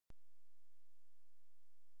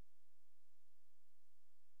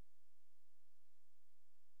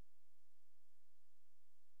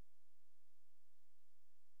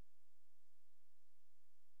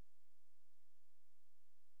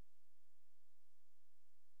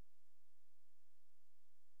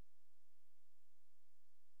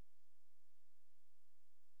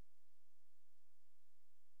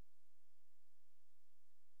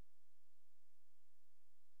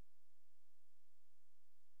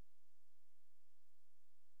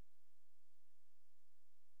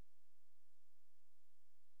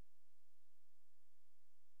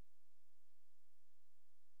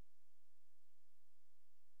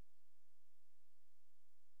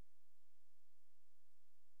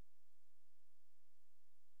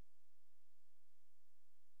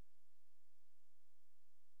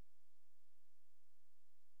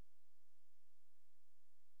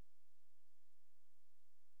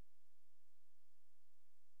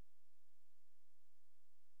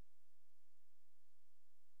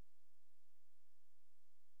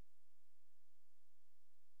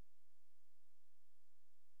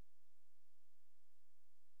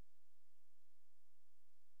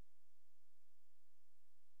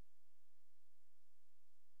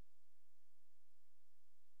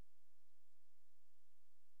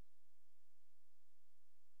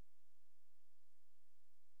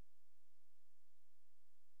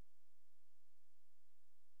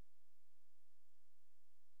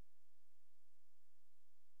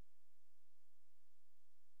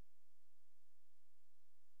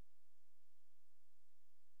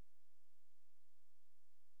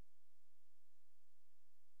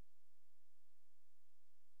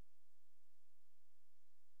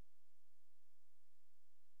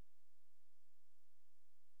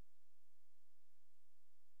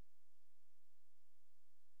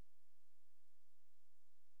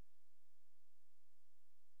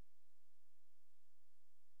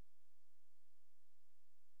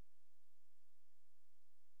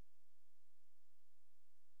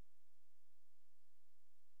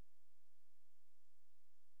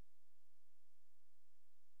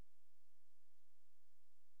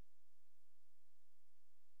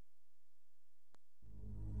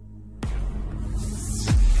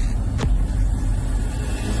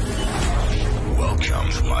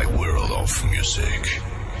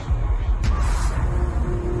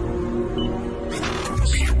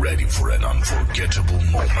for an unforgettable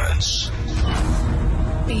moments.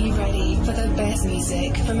 Be ready for the best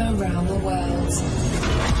music from around the world.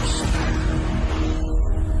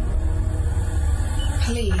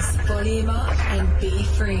 Please volume up and be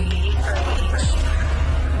free.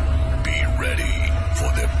 Be ready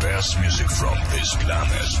for the best music from this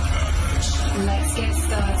planet. Let's get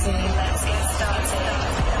started. Let's get started.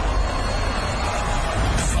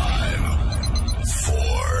 5,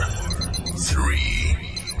 4, 3,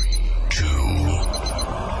 2, 1.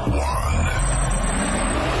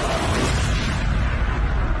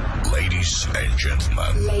 Ladies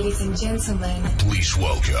and gentlemen, please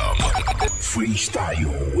welcome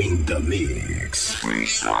Freestyle in the mix.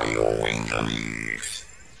 Freestyle in the mix.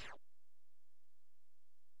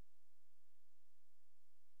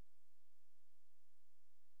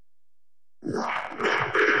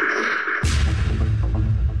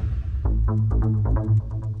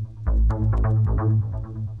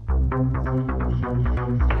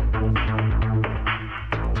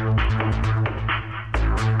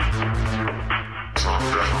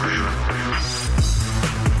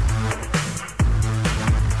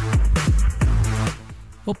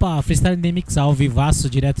 Opa, Freestyle in the Mix ao vivaço,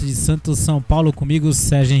 direto de Santos, São Paulo, comigo,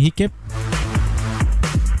 Sergio Henrique.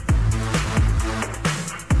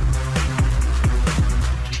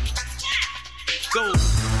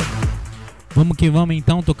 Vamos que vamos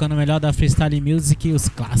então, tocando o melhor da Freestyle Music, os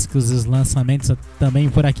clássicos, os lançamentos também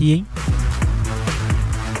por aqui, hein?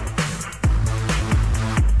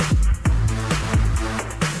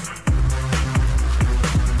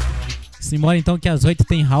 Simbora então que às 8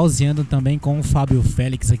 tem Houseando também com o Fábio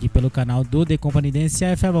Félix aqui pelo canal do The Company Dance.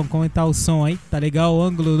 Aí, Febão, como tá o som aí? Tá legal o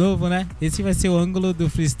ângulo novo, né? Esse vai ser o ângulo do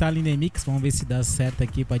Freestyle in the Mix. Vamos ver se dá certo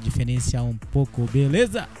aqui pra diferenciar um pouco,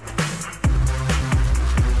 beleza?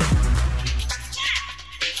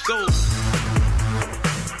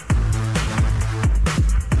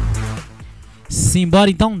 Simbora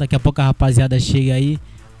então, daqui a pouco a rapaziada chega aí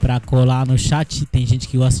pra colar no chat. Tem gente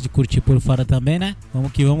que gosta de curtir por fora também, né?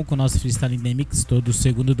 Vamos que vamos com o nosso Freestyle in the Mix, todo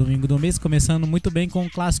segundo domingo do mês, começando muito bem com o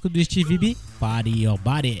clássico do Stevie B, Party Your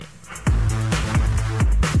Body.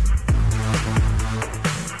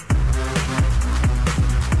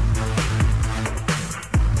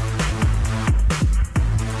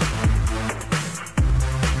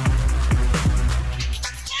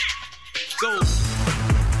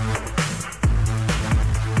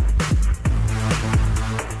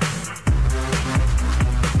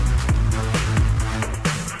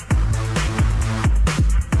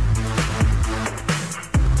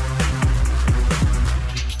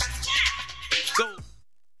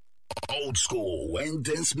 Old School and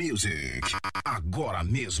Dance Music. Agora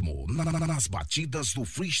mesmo, nas batidas do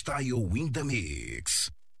Freestyle in the Mix.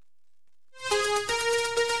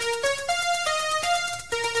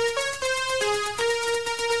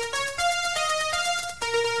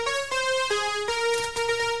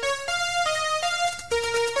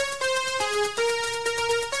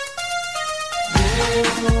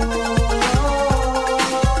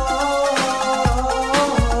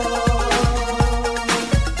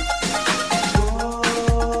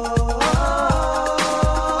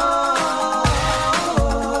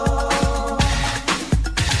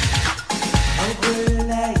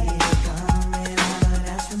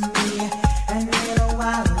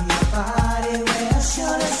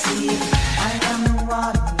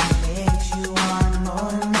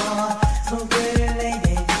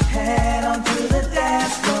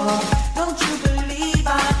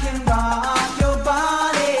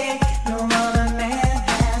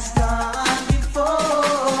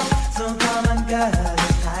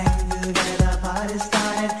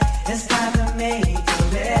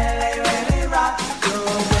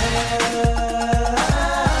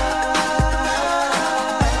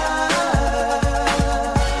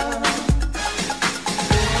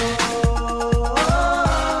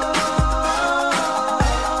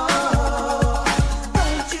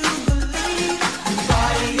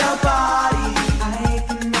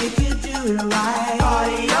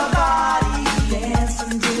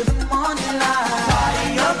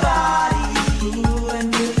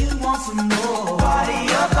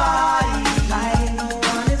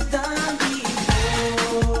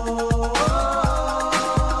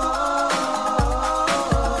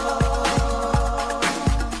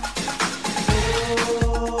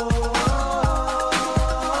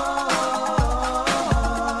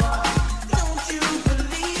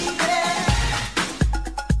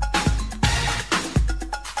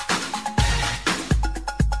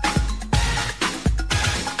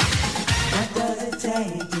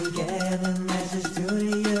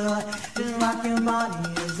 rock your body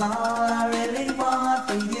is all I really want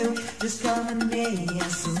for you. Just come with me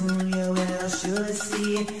and soon you will surely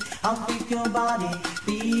see. I'll freak your body,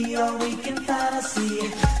 be your weekend fantasy.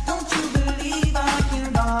 Don't you believe I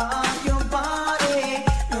can rock your body?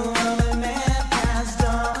 No other man has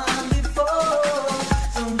done before.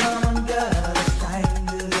 So come on girl, it's time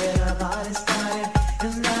to get our body started.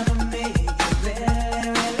 It's not gonna make you really,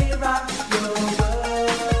 really rock your world.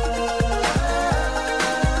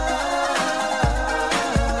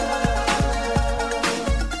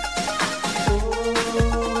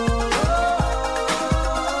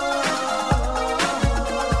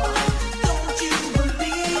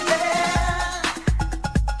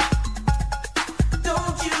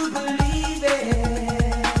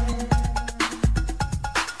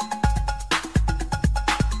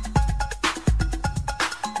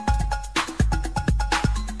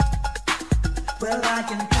 Well, I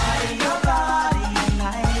can party your body and I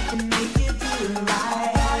can make you do it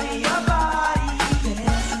right. Party your body,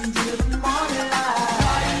 dancing till the morning light.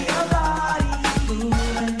 Party your body,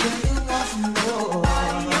 moving till you want some more.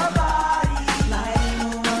 Party your body, like no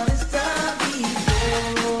one has done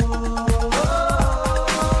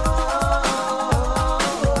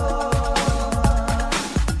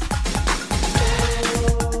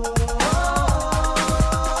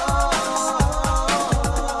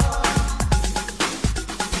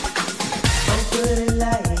Pretty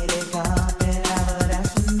lady, come and have a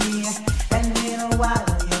dance with me. And in a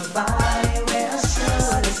while your body will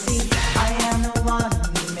surely see. I am the one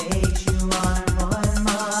who makes you want more and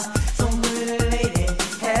more. So pretty lady,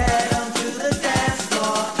 head on to the dance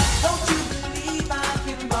floor. Don't you believe I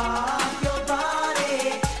can rock your body?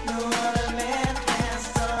 No other man has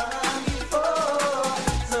done before.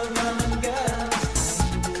 So come on girl, it's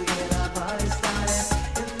time to get our party started.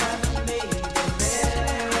 It's not to make you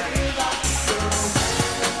really, really rock.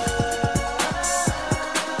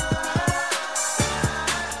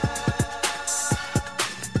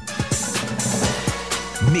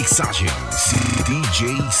 Mixagens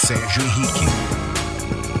DJ Sergio Henrique.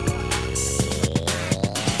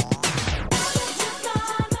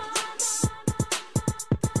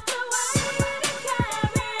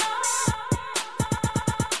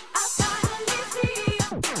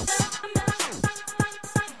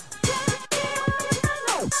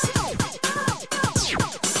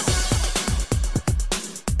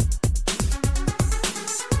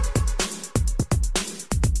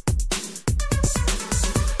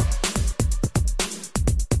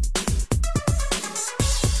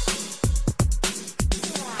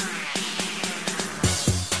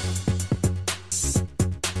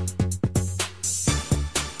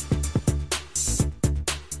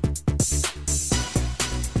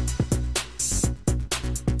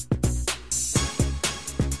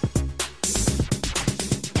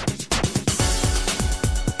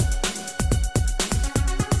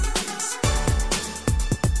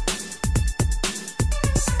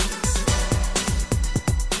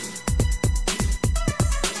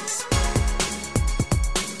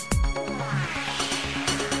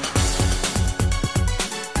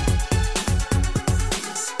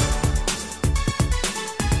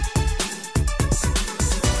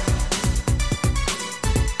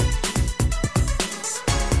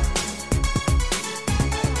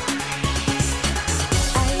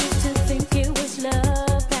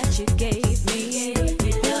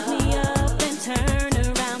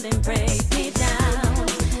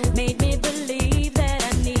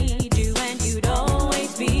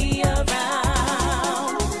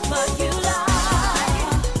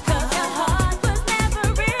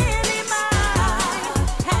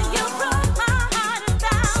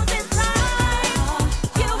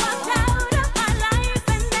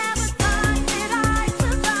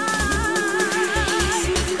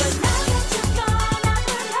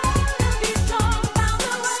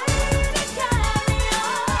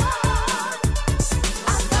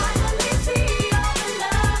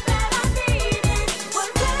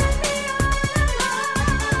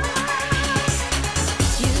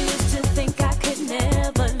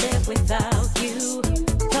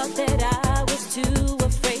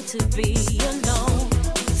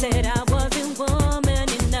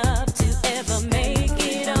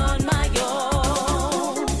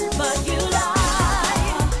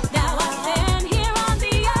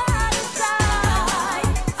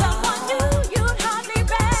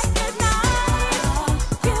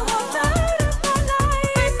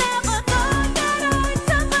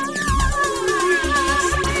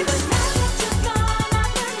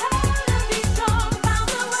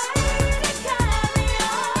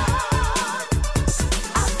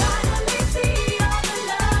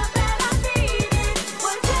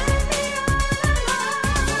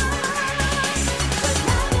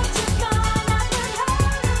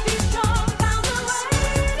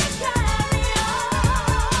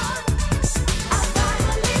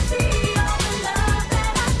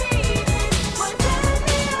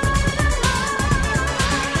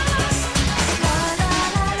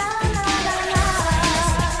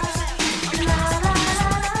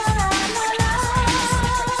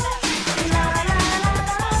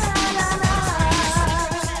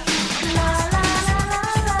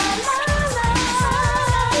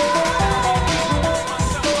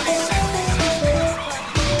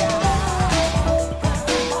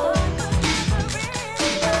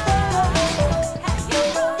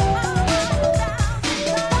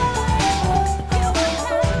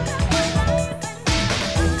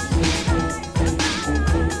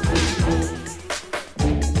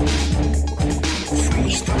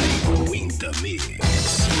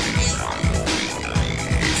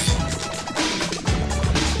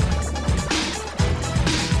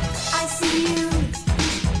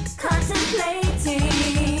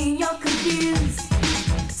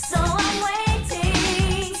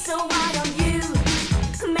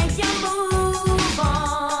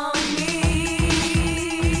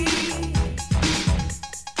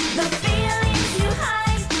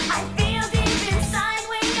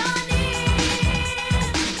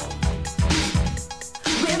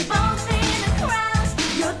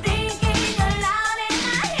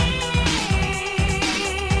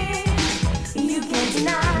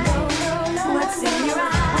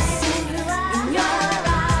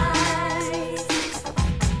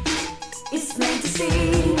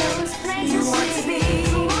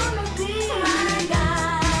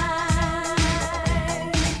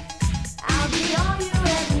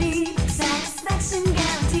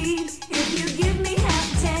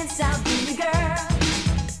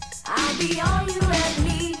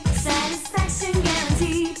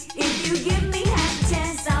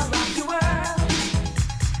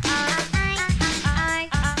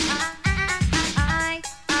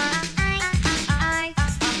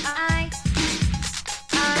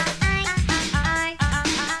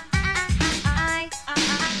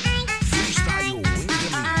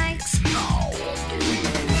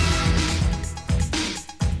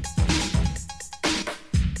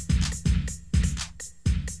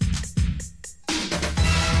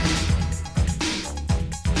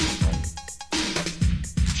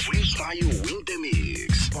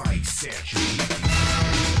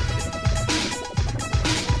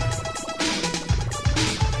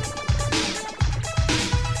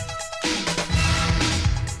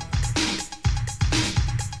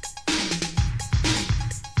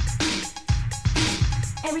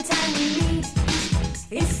 Every time we meet,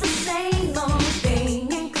 it's the same old thing,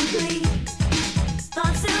 incomplete.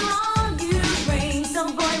 Thoughts are all you bring, so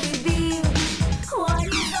boy, reveal what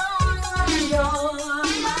is on your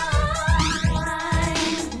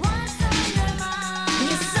mind. What's on your mind?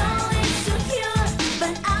 You're so insecure,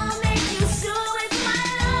 but I'll make you sure with my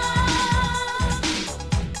love.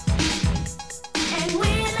 And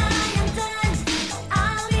when I am done,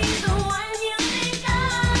 I'll be the one you think of.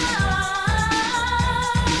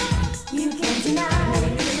 You can't deny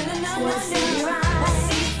what's in your eyes.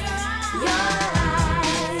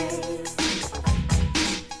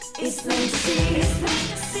 It's plain to see.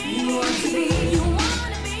 You want to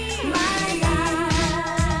be my guy.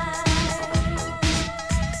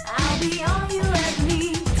 I'll be all you ever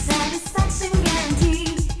need. Satisfaction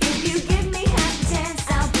guaranteed. If you give me half a chance,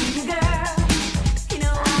 I'll be your girl. You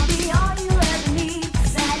know I'll be all you ever need.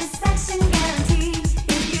 Satisfaction guaranteed.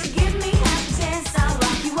 If you give me half a chance, I'll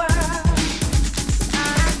rock your world.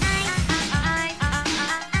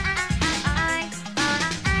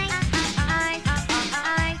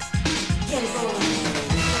 Get it going.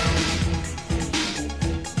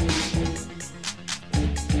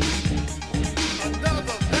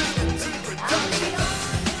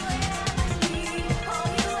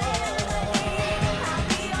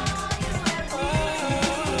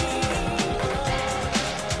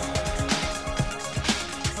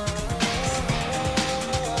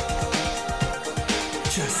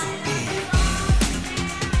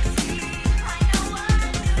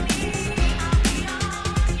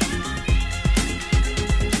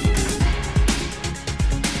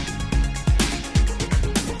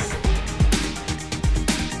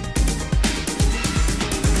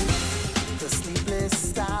 The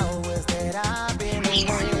sleepless hours that I've been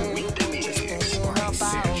awake, just thinking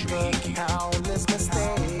about the countless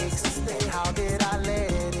mistakes. And how did I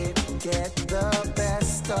let it get the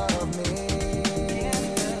best of me?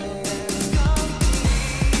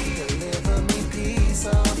 Deliver me peace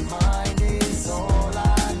of mind is all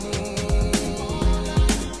I need.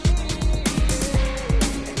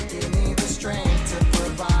 And give me the strength to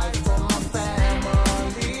provide for my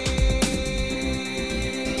family.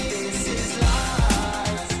 This is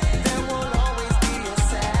life. There will always be a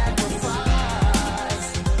sacrifice.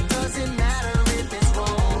 Doesn't matter if it's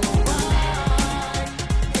wrong or right.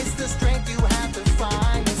 It's the strength you have to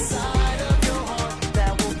find inside of your heart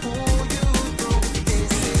that will pull you through.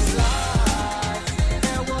 This is life.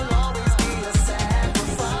 There will always be a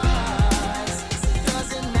sacrifice.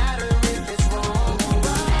 Doesn't matter if it's wrong or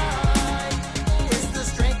right. It's the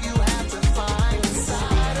strength you have to find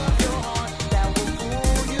inside of your heart that will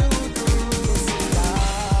pull you through. This is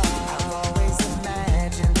life. I've always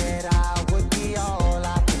imagined that I would be all I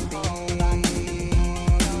could be.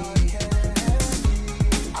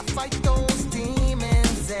 I fight those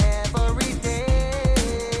demons every day.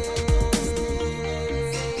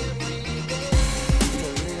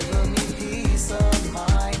 Deliver me peace of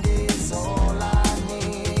mind is all I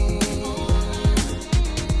need.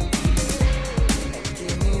 And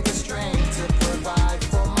give me the strength to provide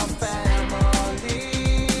for my family.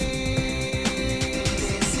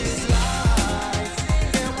 This is life.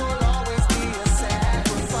 There will always be a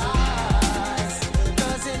sacrifice.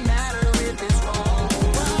 Doesn't matter if it's wrong or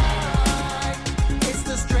right. It's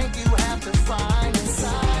the strength you have to find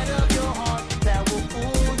inside of your heart that will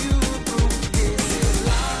pull you through. This is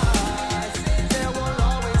life. There will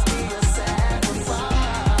always be a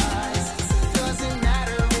sacrifice. Doesn't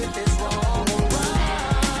matter if it's wrong or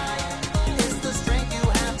right. It's the strength you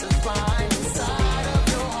have to find inside of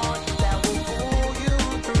your heart that will pull you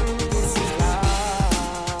through. This is life.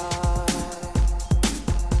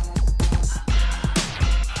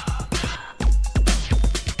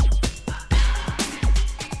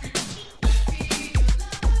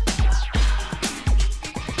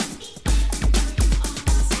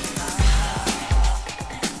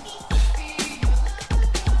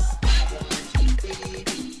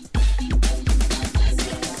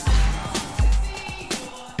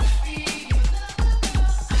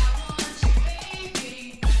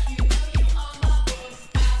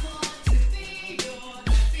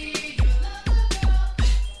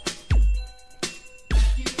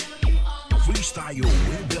 Freestyle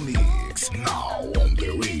in the mix. Now on the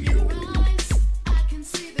radio. I can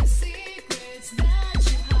see the secrets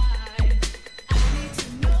that you hide. I need to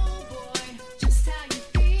know, boy, just how you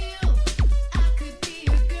feel. I could be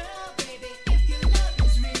your girl, baby, if your love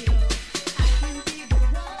is real. I can be the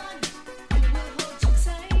one who will hold you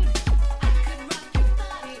tight. I could rock your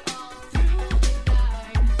body all through the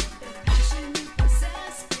night. The passion you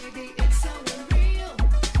possess, baby, it's so unreal.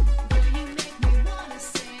 Girl, you make me wanna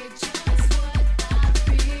say just what I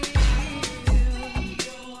feel.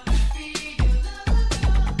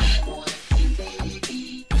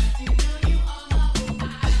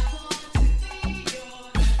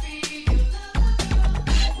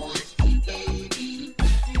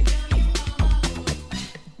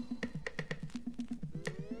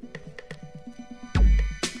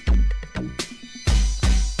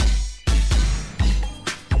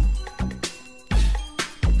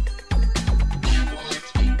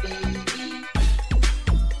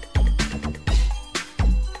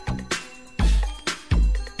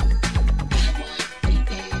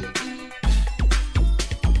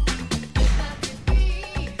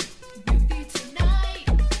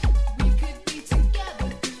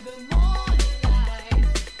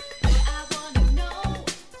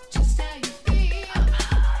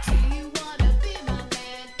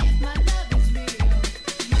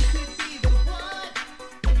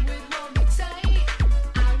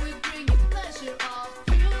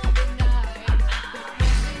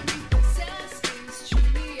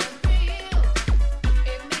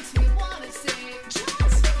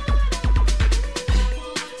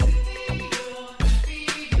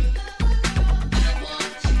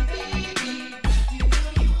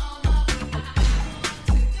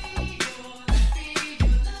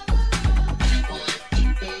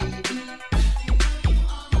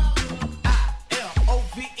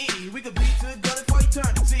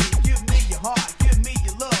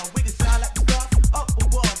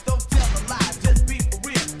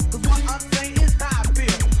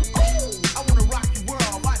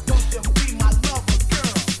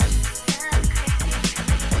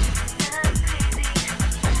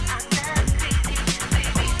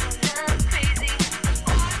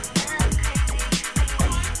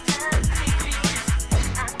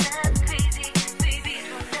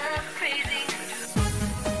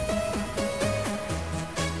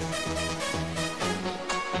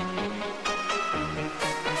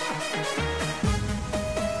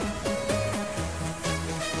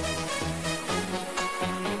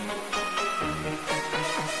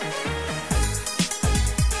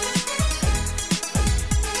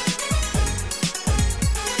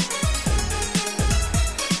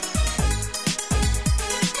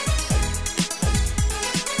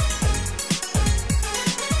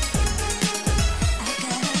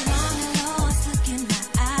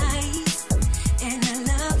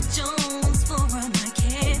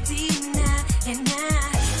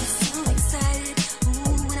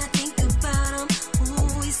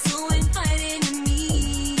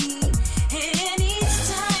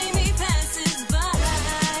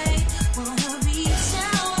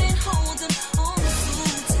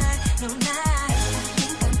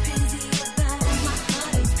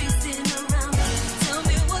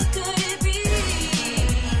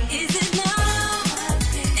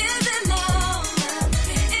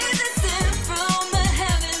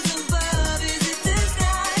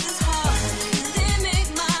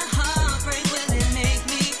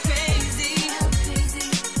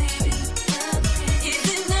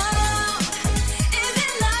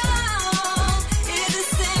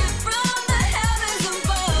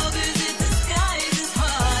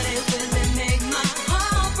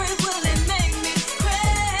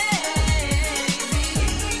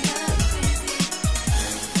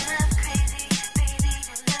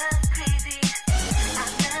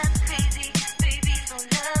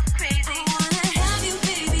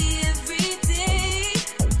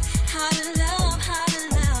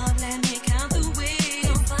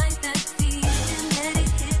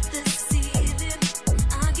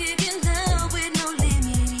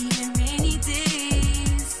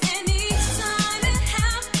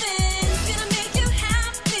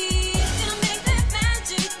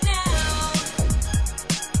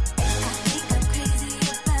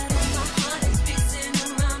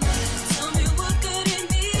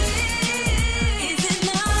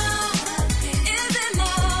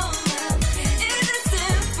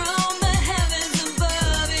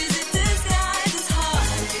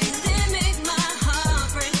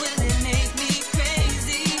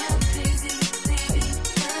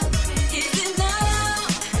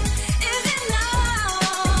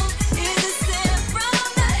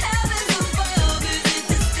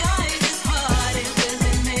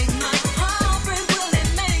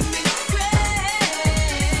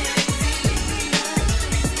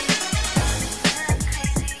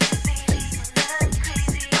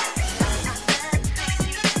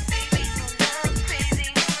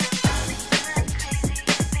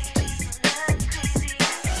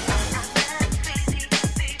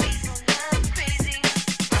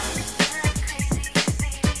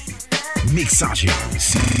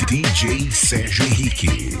 Mixagens DJ Sergio Henrique.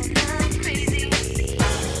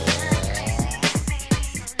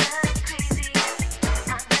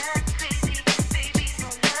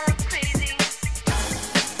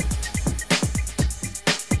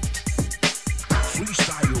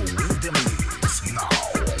 Freestyle in the mix now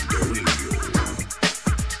on the radio.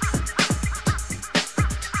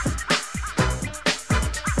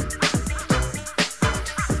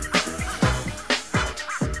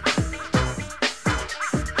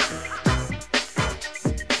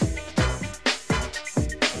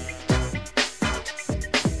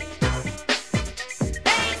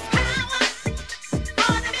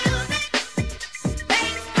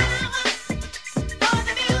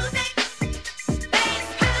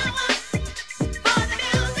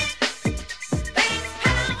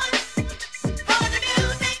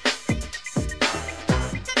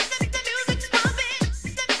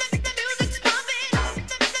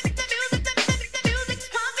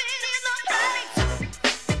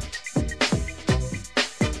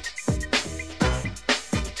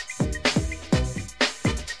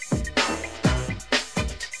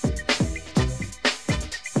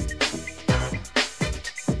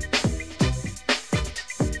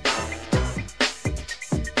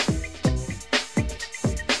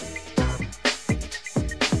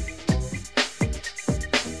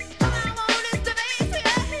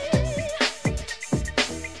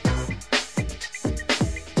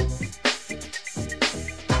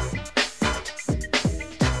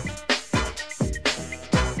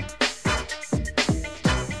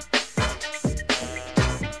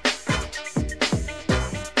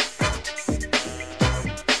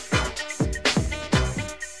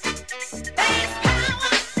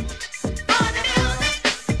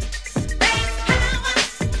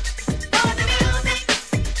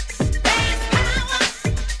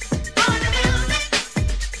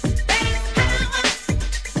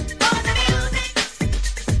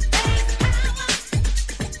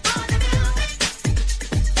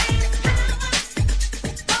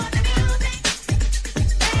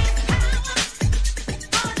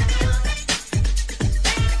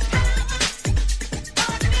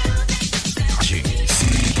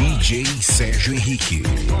 DJ Sergio Henrique.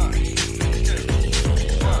 Oh,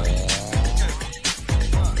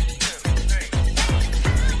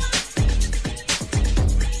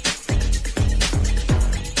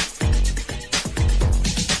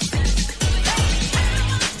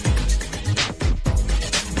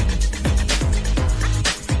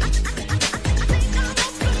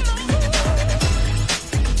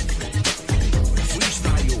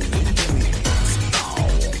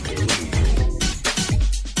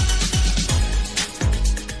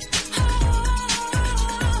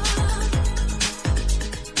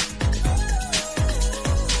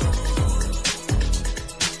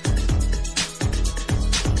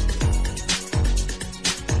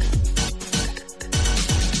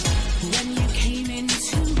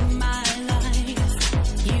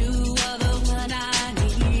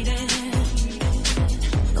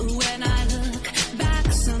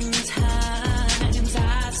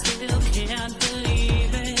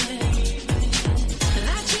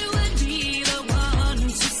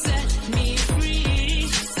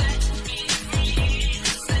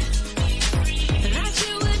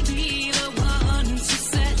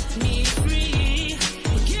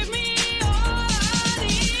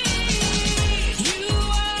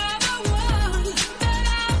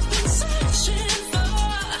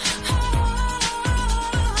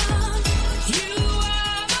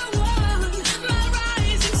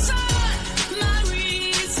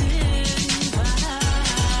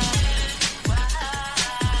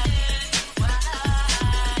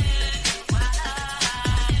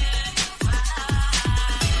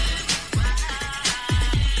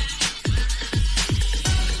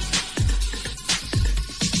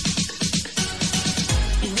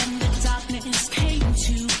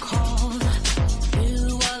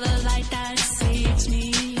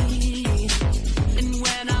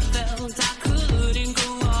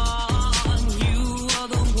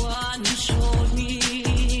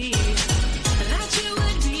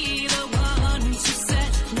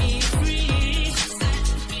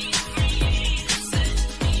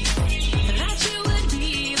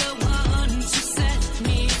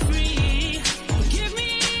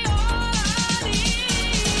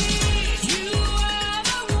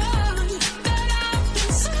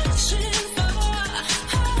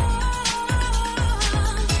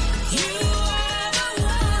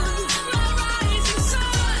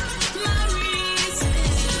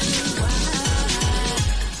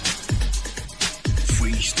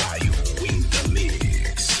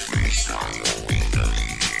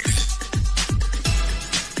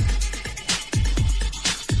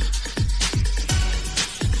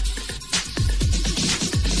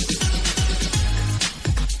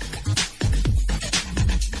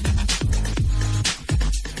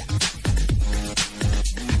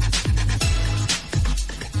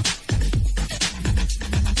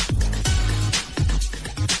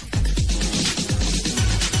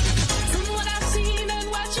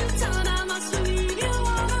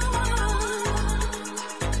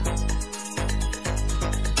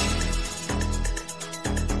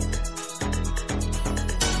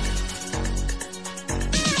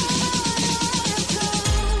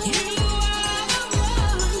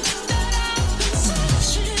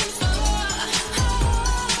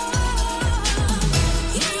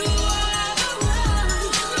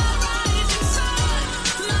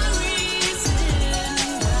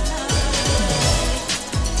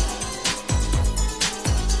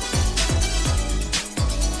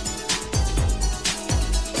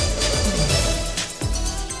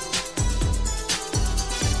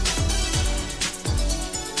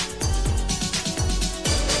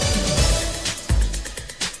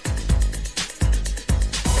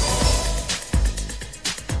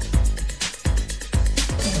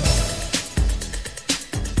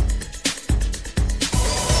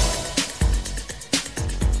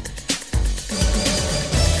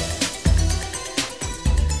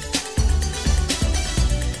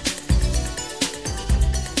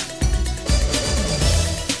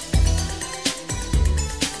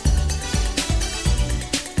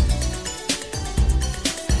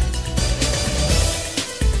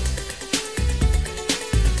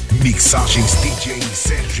 Mixagens DJ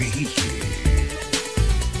Sergio Henrique.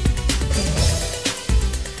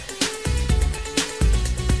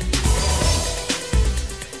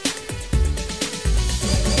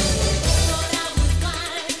 Thought I was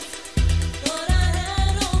blind, thought I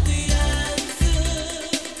had all the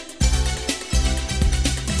answers.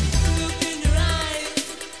 Look in your eyes,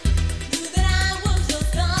 knew that I was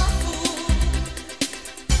just a fool.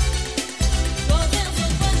 'Cause there's a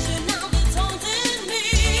question now that's haunting me.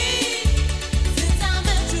 Since I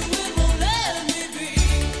met you, it won't let me be,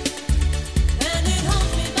 and it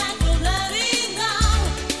holds me back from letting go.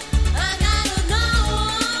 I gotta know.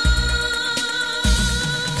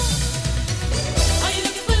 Are you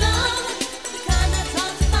looking for love? The kind that's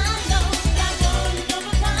hard to find, love, that one of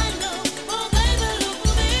a kind, love. Oh, baby, look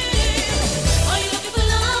for me. Are you looking for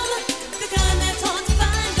love? The kind that's hard to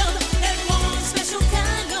find, love, that one special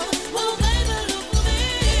kind, love. Oh, baby, look for me.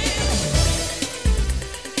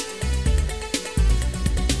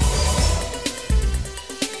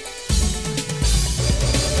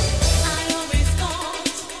 I always thought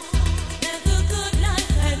that the good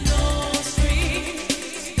life had no strings.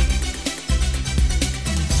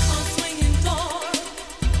 A swinging door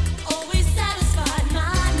always satisfied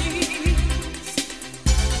my needs.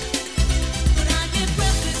 But I get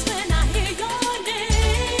breathless when I hear your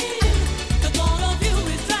name. The thought of you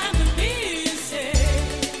is driving me insane.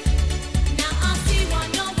 Now I see why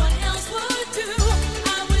no one else would do.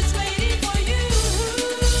 I was waiting for you.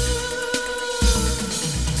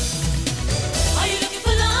 Are you looking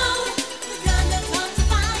for love? The kind that's hard to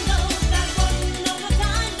find, love, that one of a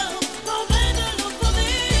kind, love. Oh, baby, look for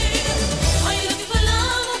me. Are you looking for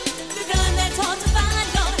love? The kind that's hard to find,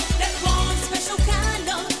 love, that one special kind,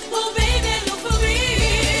 love. Oh, baby, look for me.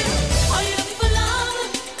 Are you looking for love?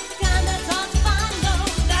 The kind that's hard to find, love,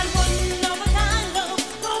 that one of a kind, love.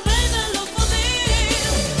 Oh, baby, look for me.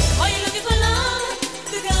 Are you looking for love?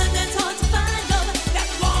 The kind that's hard to find, love, that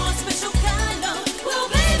one special kind, love. Oh,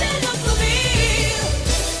 baby, look for me.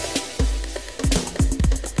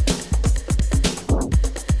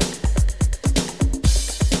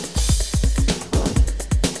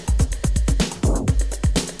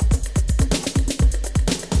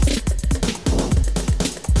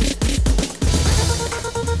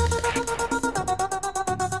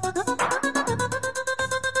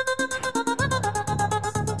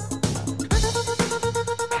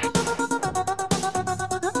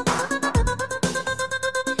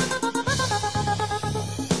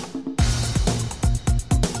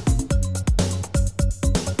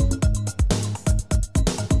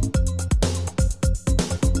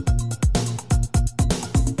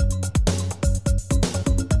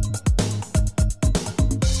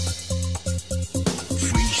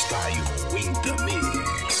 Freestyle in the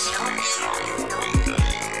mix. Freestyle in the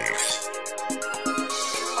mix.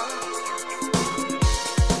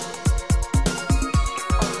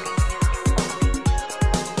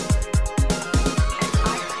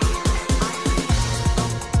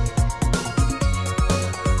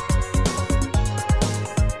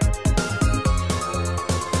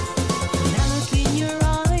 When I look in your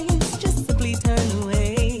eyes, just simply turn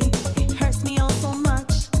away. It hurts me all so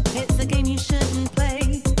much. It's a game you shouldn't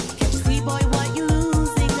play. Can't you see, boy, what you're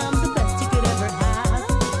losing? I'm the best you could ever have.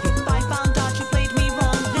 If I found out you played me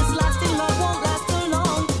wrong, this lasting love won't last too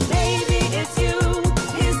long. Baby, it's you,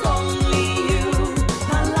 it's only you.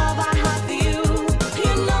 The love I have for you,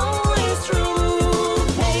 you know it's true.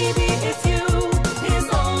 Baby, it's you, it's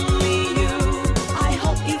only you. I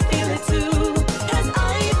hope you feel it too, 'cause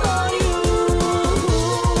I for you.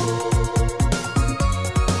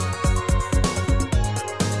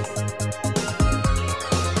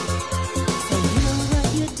 So you know what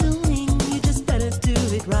you're doing, you just better do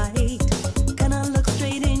it right. Gonna look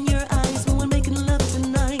straight in your eyes when we're making love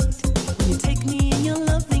tonight. When you take me in your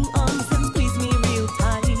loving arms and squeeze me real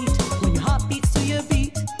tight. When your heart beats to your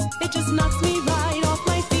beat, it just knocks me right off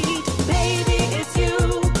my feet. Baby, it's you,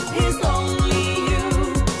 it's only you.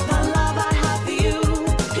 The love I have for you,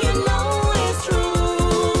 you know it's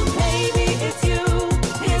true. Baby, it's you,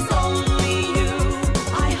 it's only you.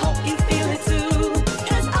 I hope you feel it too,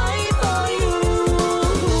 'cause I for you.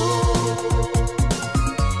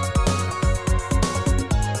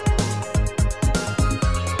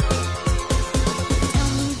 Tell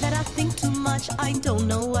me that I think too much, I don't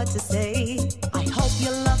know what to say. I hope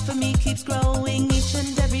your love for me keeps growing each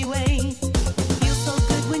and every way. It feels so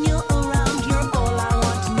good when you're around, you're all I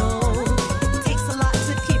want to know. It takes a lot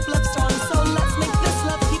to keep love strong, so let's make this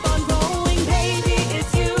love keep on growing. Baby,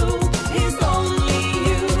 it's you, it's only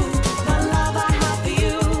you. The love I have for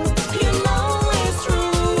you, you know it's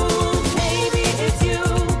true. Baby, it's you,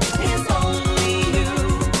 it's only you.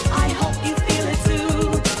 I hope you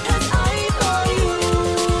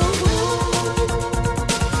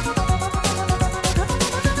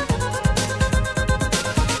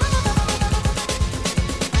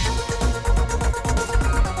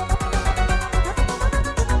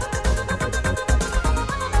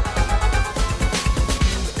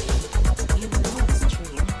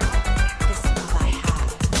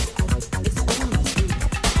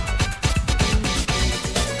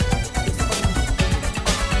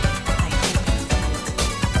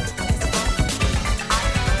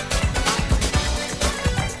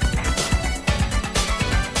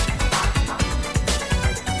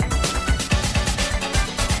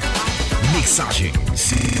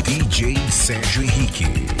DJ Sérgio Henrique.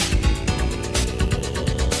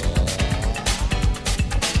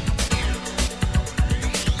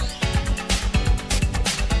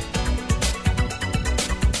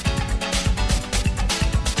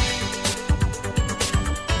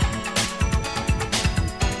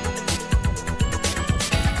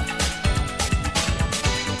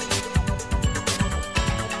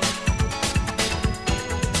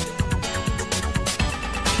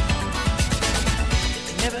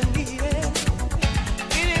 Never needed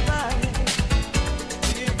anybody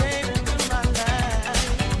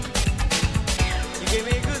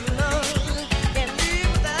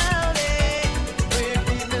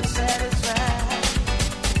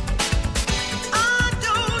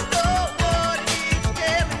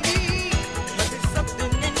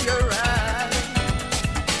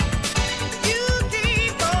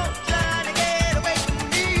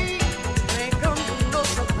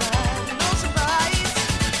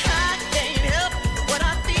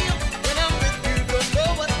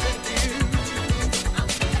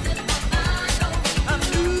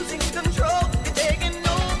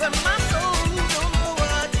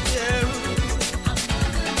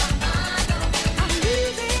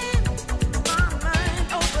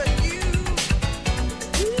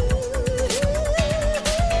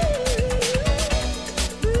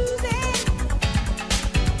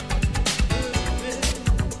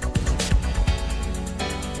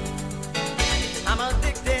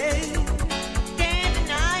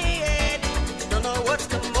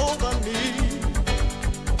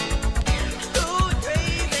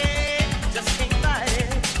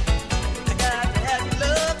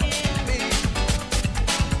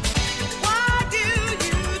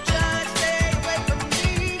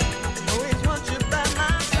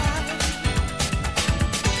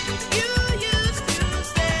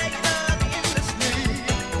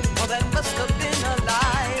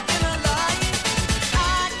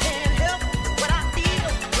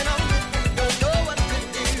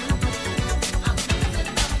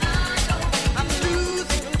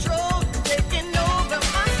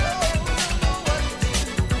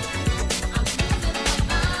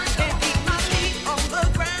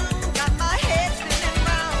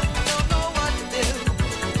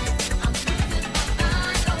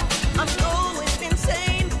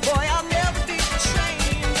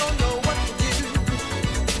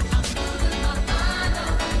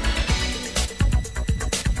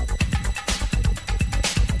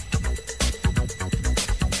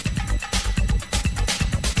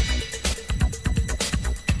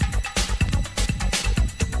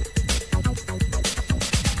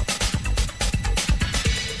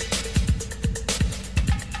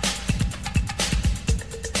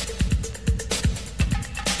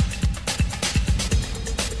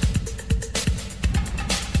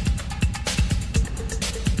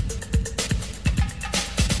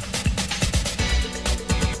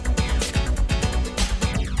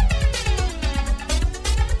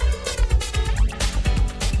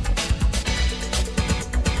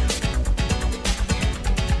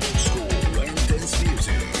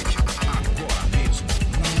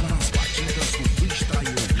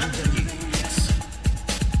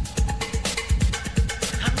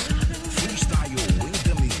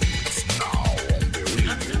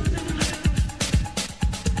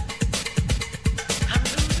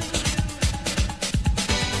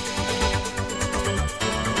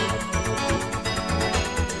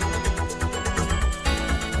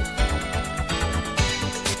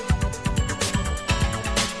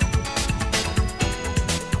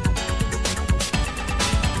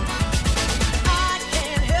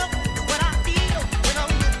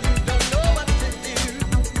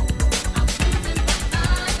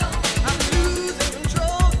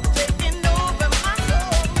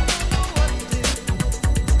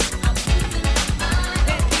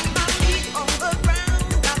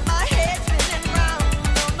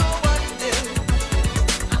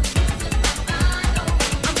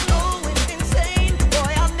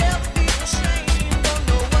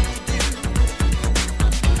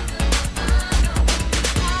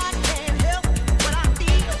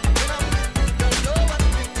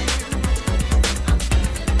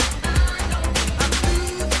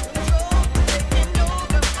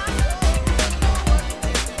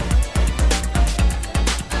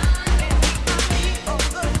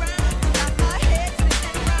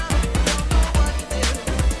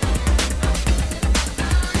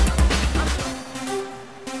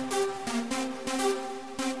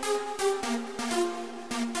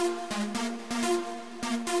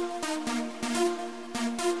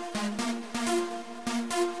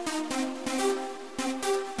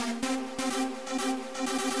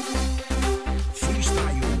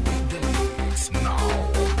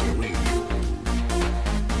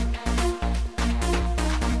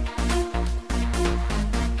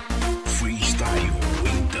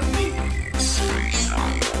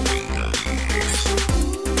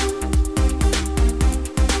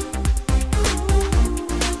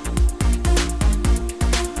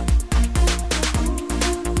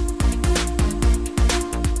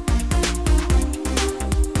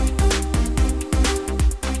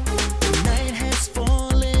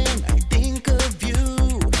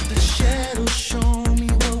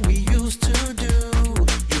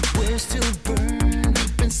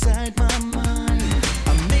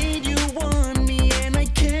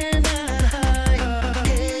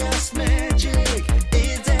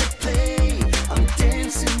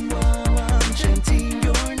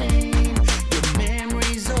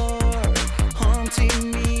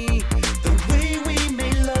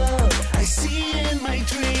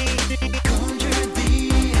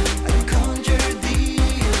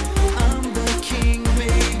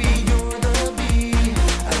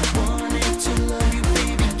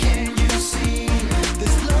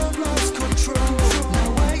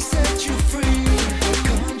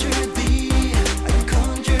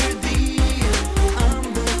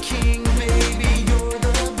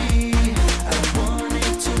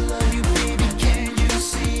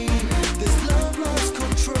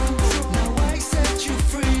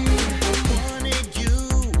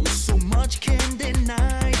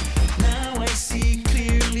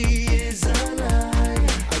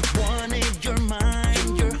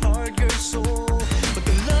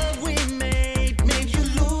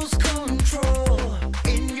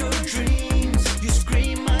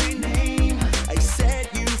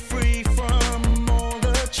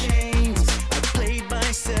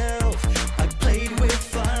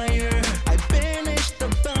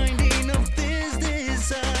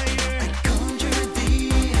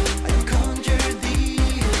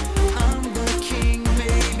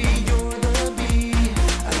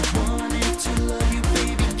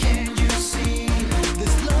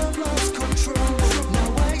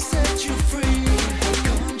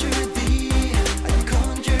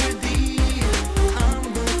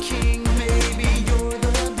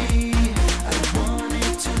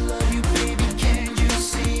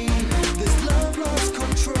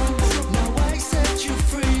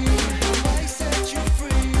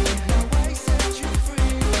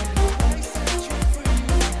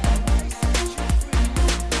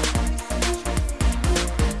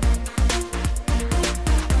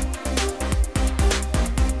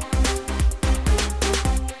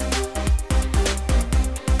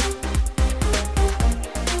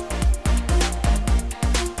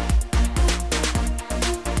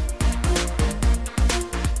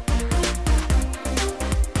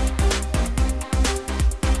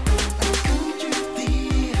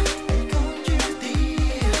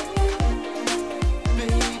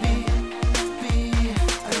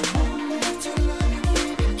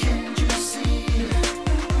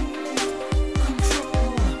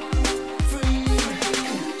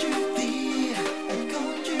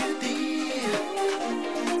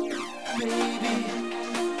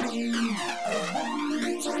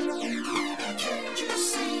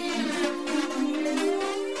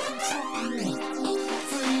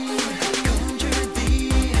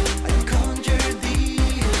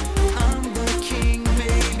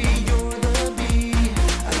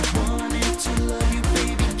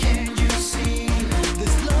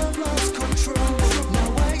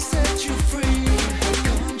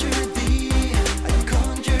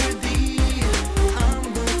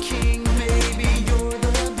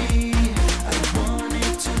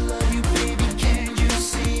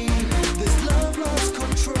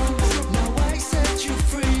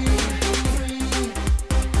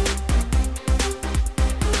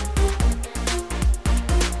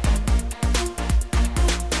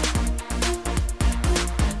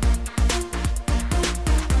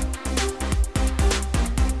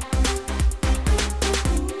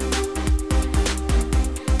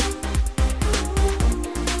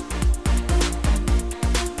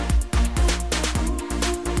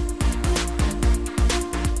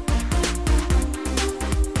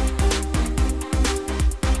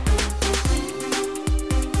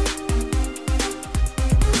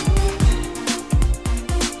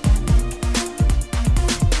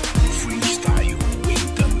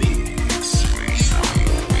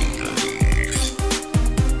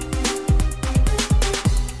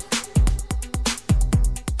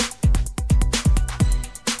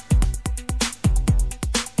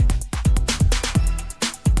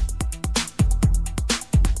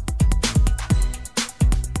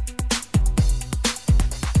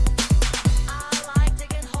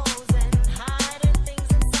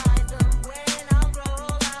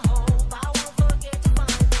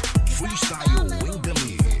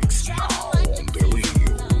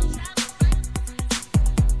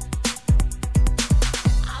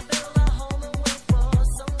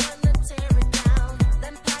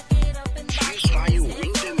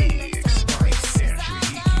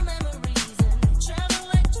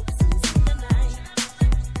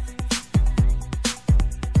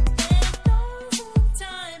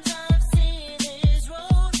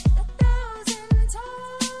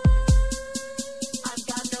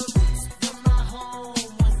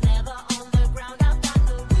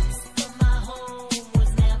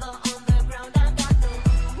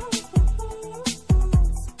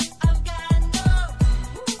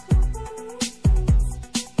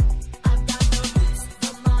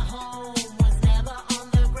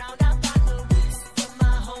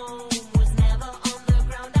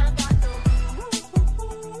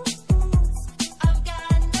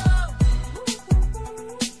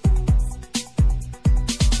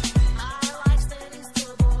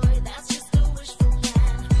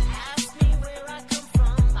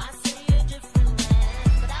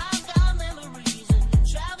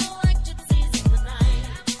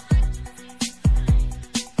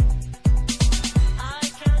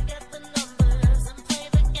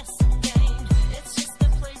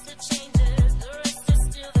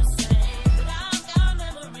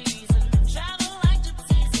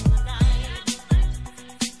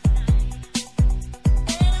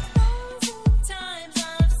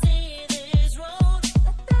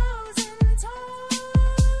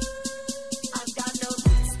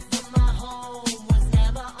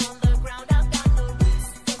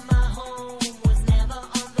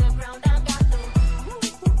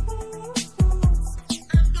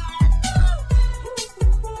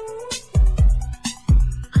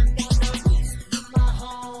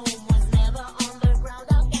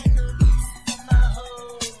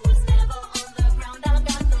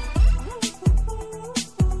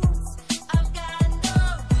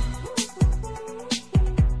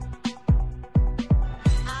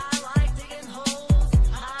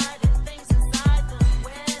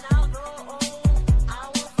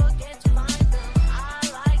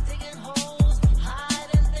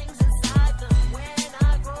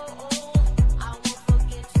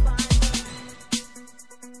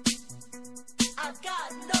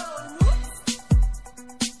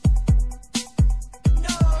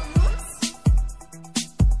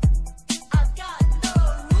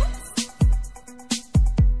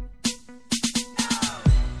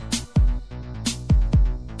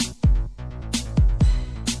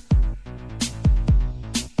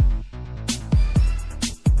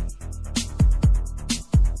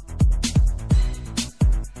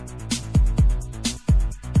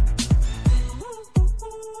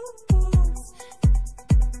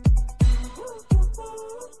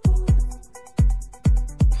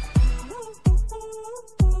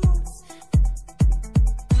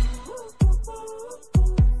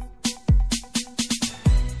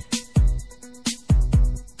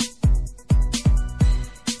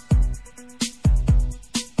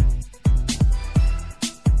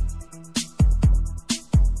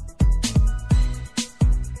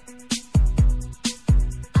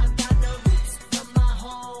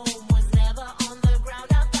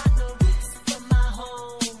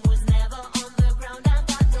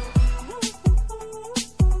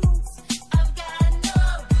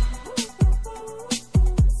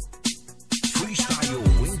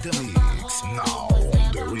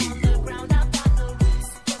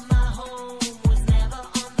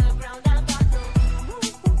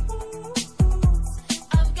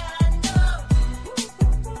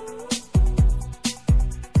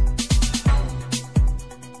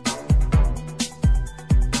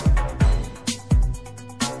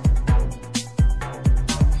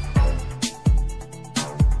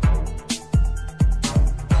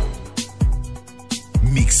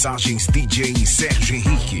mixagens DJ Sergio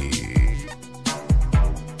Henrique.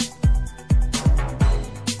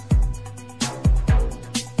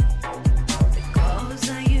 Calls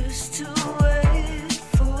I used to wait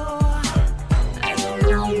for, I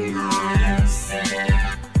don't answer.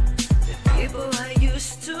 The people I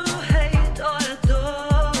used to hate or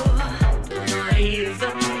adore, do not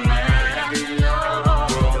even matter.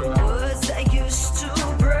 The words that used to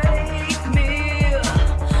break me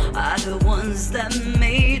are the ones that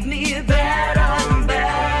made me better and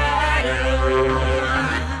better,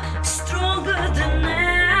 stronger than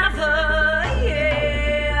ever,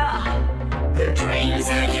 yeah. The dreams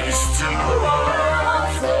I used to walk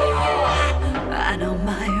for, I know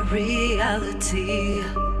my reality.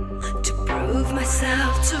 To prove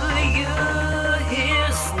myself to you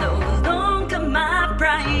is no longer my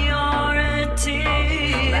priority.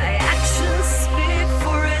 My actions speak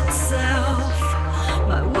for itself.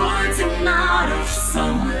 My words are not of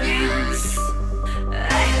songs.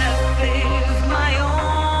 I have paved my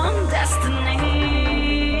own destiny.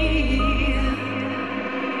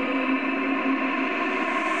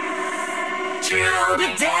 Through the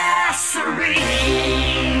desert,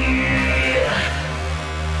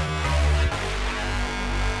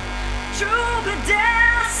 through the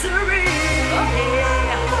desert.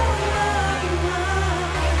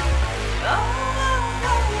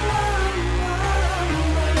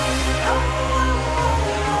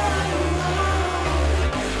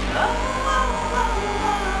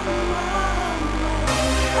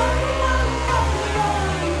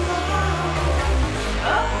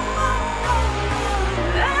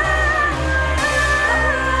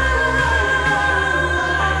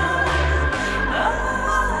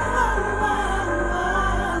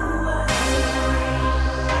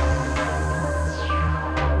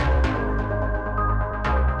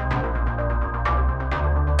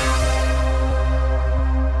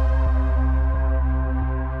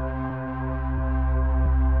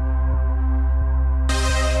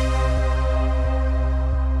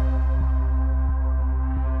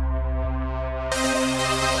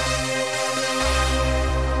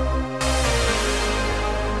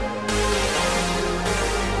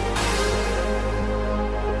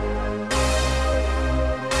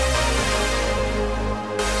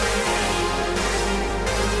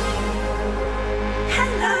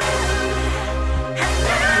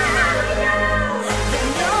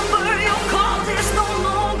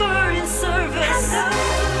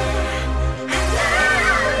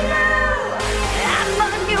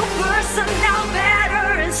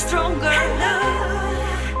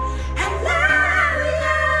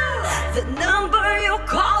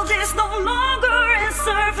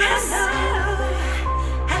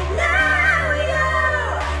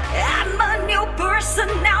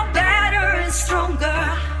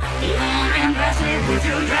 With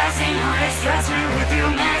you dressing or distress me with you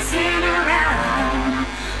messing around.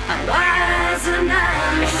 I'm wise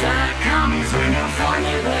enough. Shortcomings when you're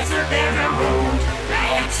funny, but a better road. My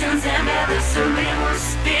actions and others certainly will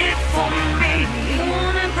speak for me. You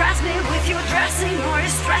won't impress me with your dressing or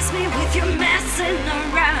distress me with your messing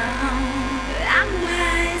around. I'm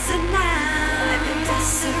wise enough. Maybe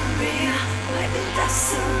that's surreal. Maybe that's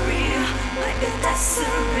surreal. Maybe that's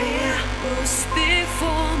surreal. Will speak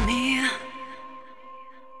for me.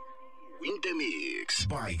 In the Mix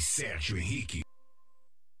by Sergio Henrique.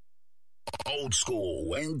 Old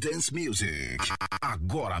School and Dance Music.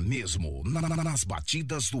 Agora mesmo, nas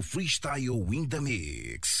batidas do Freestyle in the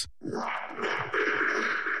Mix.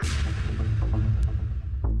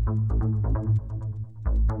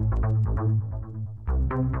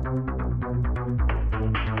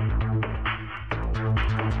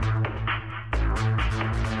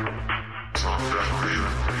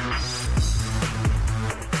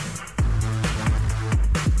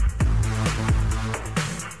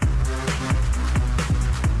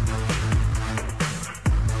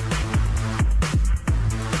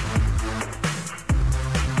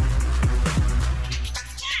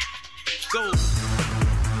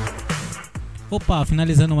 Opa,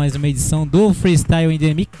 finalizando mais uma edição do Freestyle in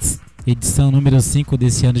the Mix, edição número 5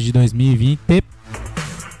 desse ano de 2020.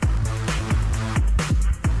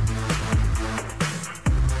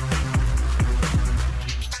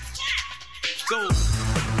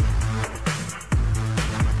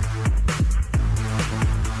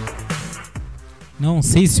 Não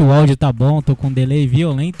sei se o áudio tá bom, tô com um delay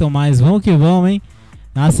violento, mas vamos que vamos, hein?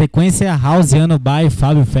 Na sequência, Houseano by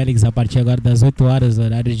Fábio Félix, a partir agora das 8 horas,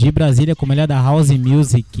 horário de Brasília, com o melhor da House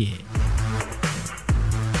Music.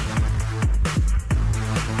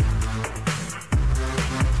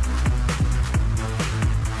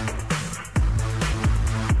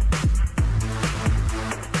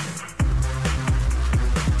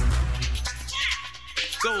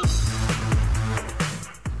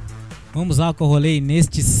 Vamos lá que eu rolei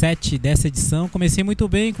neste set dessa edição. Comecei muito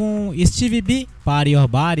bem com Stevie B, Party Your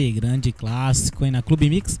Body, grande clássico aí na Clube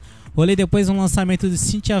Mix. Rolei depois um lançamento de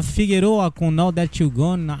Cynthia Figueroa com Now That You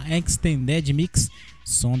Gone na Extended Mix,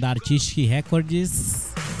 som da Artistic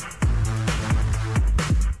Records.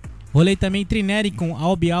 Rolei também Trineri com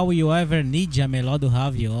I'll Be All You Ever Need, a melhor do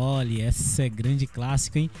Ravioli, essa é grande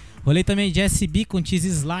clássico, hein? Rolei também Jessie B com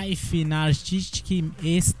This Life na Artistic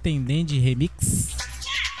Extended Remix.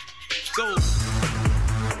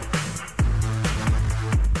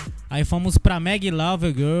 Aí fomos pra Maggie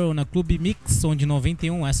Love Girl na Clube Mix, som de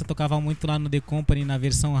 91. Essa tocava muito lá no The Company na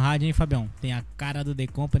versão rádio, hein, Fabião? Tem a cara do The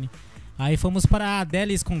Company. Aí fomos para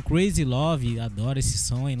Adelis com Crazy Love, adoro esse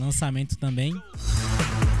som, em lançamento também.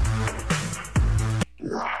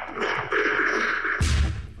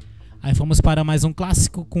 Aí fomos para mais um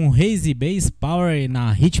clássico com Hazy Bass Power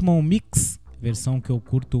na Ritmo Mix, versão que eu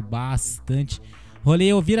curto bastante.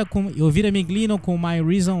 Rolei Elvira Miglino com My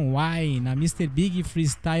Reason Why na Mr. Big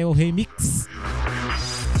Freestyle Remix.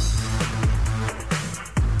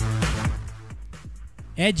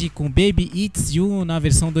 Ed com Baby It's You na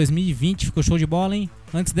versão 2020, ficou show de bola, hein?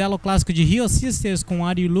 Antes dela o clássico de Rio Sisters com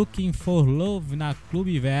Are You Looking For Love na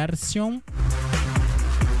Clube Version.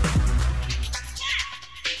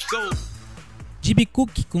 DB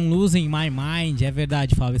Cook com Losing My Mind, é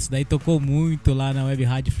verdade, Fábio, isso daí tocou muito lá na Web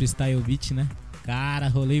Rádio Freestyle Beat, né? Cara,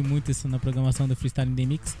 rolei muito isso na programação do Freestyle in the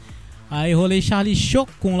Mix. Aí rolei Charlie Show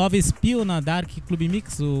com Love Spill na Dark Club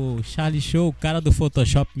Mix. O Charlie Show, o cara do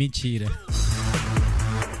Photoshop, mentira.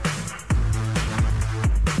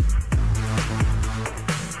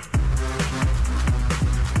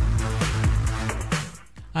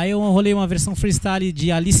 Aí eu rolei uma versão freestyle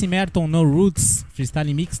de Alice Merton No Roots,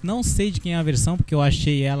 Freestyle Mix. Não sei de quem é a versão, porque eu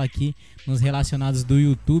achei ela aqui nos relacionados do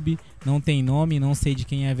YouTube. Não tem nome, não sei de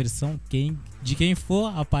quem é a versão. De quem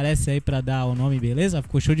for, aparece aí pra dar o nome, beleza?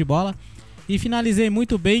 Ficou show de bola. E finalizei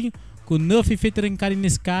muito bem com Nuff featuring Karine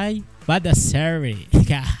Sky, Badassari.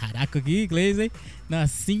 Caraca, que inglês, hein? Na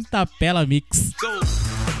Cintapela Mix.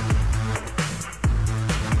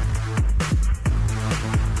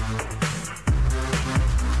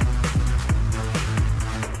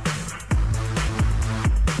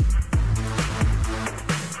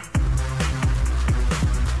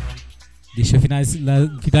 Deixa eu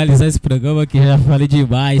finalizar esse programa que já falei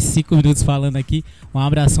demais, 5 minutos falando aqui. Um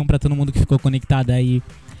abração pra todo mundo que ficou conectado aí.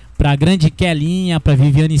 Pra grande Kelinha, pra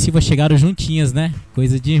Viviane e Silva, chegaram juntinhas, né?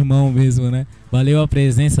 Coisa de irmão mesmo, né? Valeu a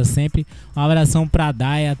presença sempre. Um abração pra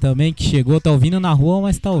Daya também, que chegou, tá ouvindo na rua,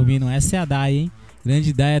 mas tá ouvindo. Essa é a Daya, hein?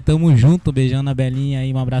 Grande Daya, tamo junto, beijando a Belinha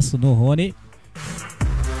aí, um abraço no Rony.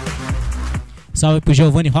 Salve pro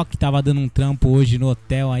Giovanni Rock, que tava dando um trampo hoje no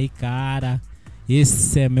hotel aí, cara.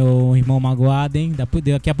 Esse é meu irmão magoado, hein?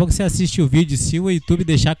 Daqui a pouco você assiste o vídeo, se o YouTube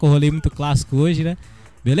deixar, que eu rolei muito clássico hoje, né?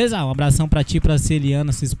 Beleza? Um abração pra ti, pra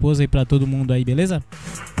Celiana, sua esposa e pra todo mundo aí, beleza?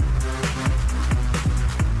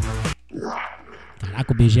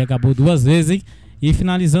 Caraca, o BG acabou 2 vezes, hein? E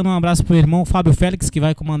finalizando, um abraço pro irmão Fábio Félix, que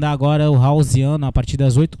vai comandar agora o Houseiano a partir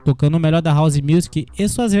das 8, tocando o melhor da House Music e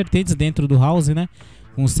suas vertentes dentro do House, né?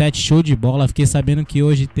 Um set show de bola. Fiquei sabendo que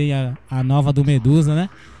hoje tem a nova do Medusa, né?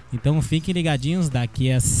 Então fiquem ligadinhos,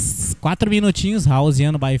 daqui a 4 minutinhos,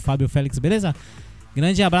 Houseiano by Fábio Félix, beleza?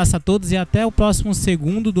 Grande abraço a todos e até o próximo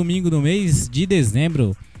segundo domingo do mês de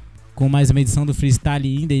dezembro, com mais uma edição do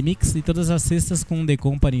Freestyle in the Mix e todas as sextas com The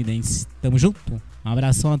Company Dance. Tamo junto? Um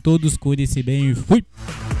abração a todos, cuide-se bem e fui!